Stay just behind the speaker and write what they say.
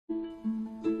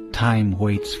time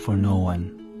waits for no one.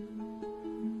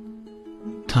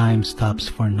 Time stops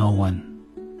for no one.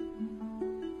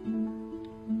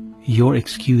 Your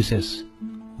excuses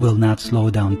will not slow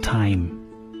down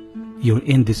time. Your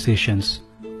indecisions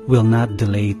will not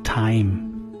delay time.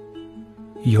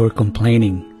 Your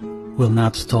complaining will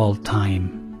not stall time.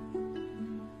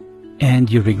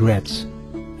 And your regrets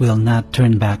will not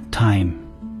turn back time.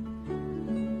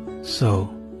 So,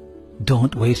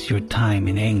 don't waste your time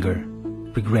in anger,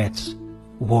 regrets,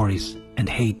 worries, and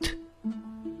hate.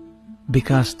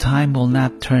 Because time will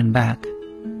not turn back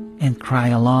and cry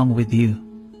along with you.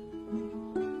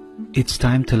 It's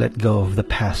time to let go of the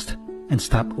past and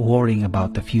stop worrying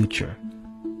about the future.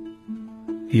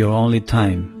 Your only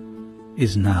time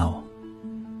is now.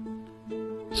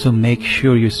 So make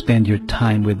sure you spend your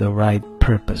time with the right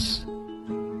purpose,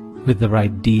 with the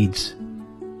right deeds,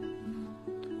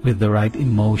 with the right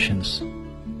emotions,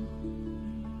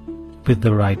 with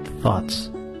the right thoughts,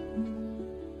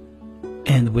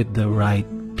 and with the right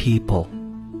people.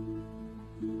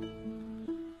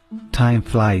 Time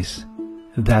flies,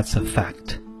 that's a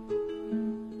fact.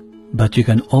 But you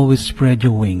can always spread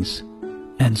your wings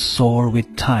and soar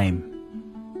with time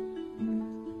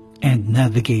and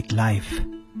navigate life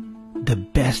the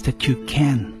best that you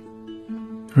can.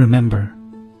 Remember,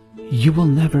 you will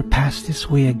never pass this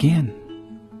way again.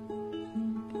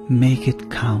 Make it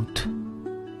count.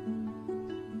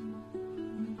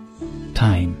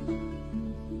 Time,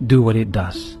 do what it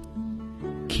does.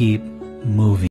 Keep moving.